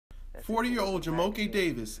40-year-old Jumoke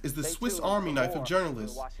Davis is the Swiss Army knife of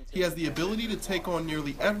journalists. He has the ability to take on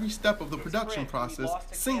nearly every step of the production process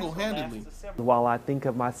single-handedly. While I think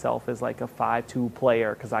of myself as like a 5-2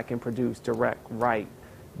 player, because I can produce, direct, write,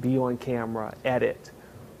 be on camera, edit,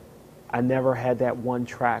 I never had that one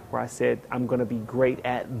track where I said, I'm going to be great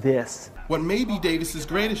at this. What may be Davis's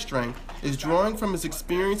greatest strength is drawing from his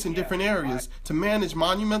experience in different areas to manage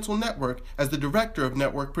Monumental Network as the director of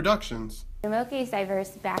network productions. Jumoke's diverse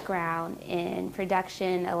background in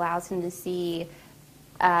production allows him to see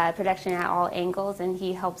production at all angles, and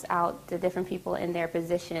he helps out the different people in their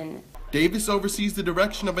position. Davis oversees the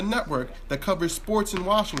direction of a network that covers sports in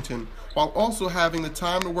Washington, while also having the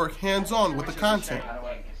time to work hands-on with the content.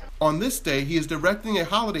 On this day, he is directing a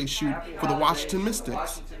holiday shoot for the Washington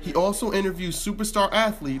Mystics. He also interviews superstar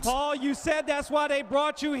athletes. Paul, you said that's why they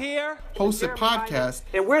brought you here? Hosts a podcast.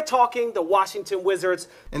 And we're talking the Washington Wizards.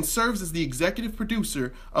 And serves as the executive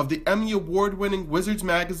producer of the Emmy Award-winning Wizards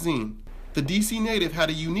magazine. The DC native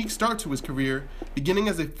had a unique start to his career, beginning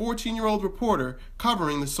as a 14-year-old reporter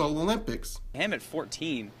covering the Seoul Olympics. Him at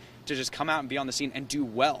 14 to just come out and be on the scene and do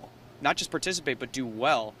well, not just participate, but do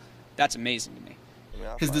well, that's amazing to me.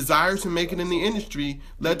 His desire to make it in the industry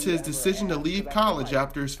led to his decision to leave college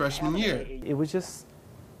after his freshman year. It was just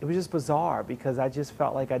bizarre because I just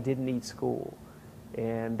felt like I didn't need school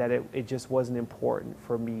and that it just wasn't important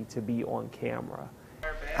for me to be on camera.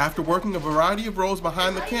 After working a variety of roles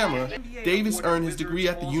behind the camera, Davis earned his degree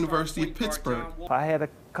at the University of Pittsburgh. I had a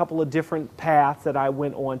couple of different paths that I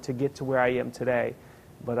went on to get to where I am today,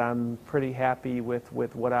 but I'm pretty happy with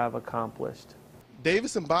what I've accomplished.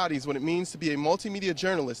 Davis embodies what it means to be a multimedia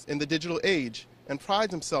journalist in the digital age and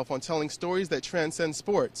prides himself on telling stories that transcend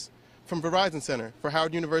sports. From Verizon Center for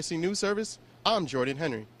Howard University News Service, I'm Jourdan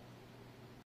Henry.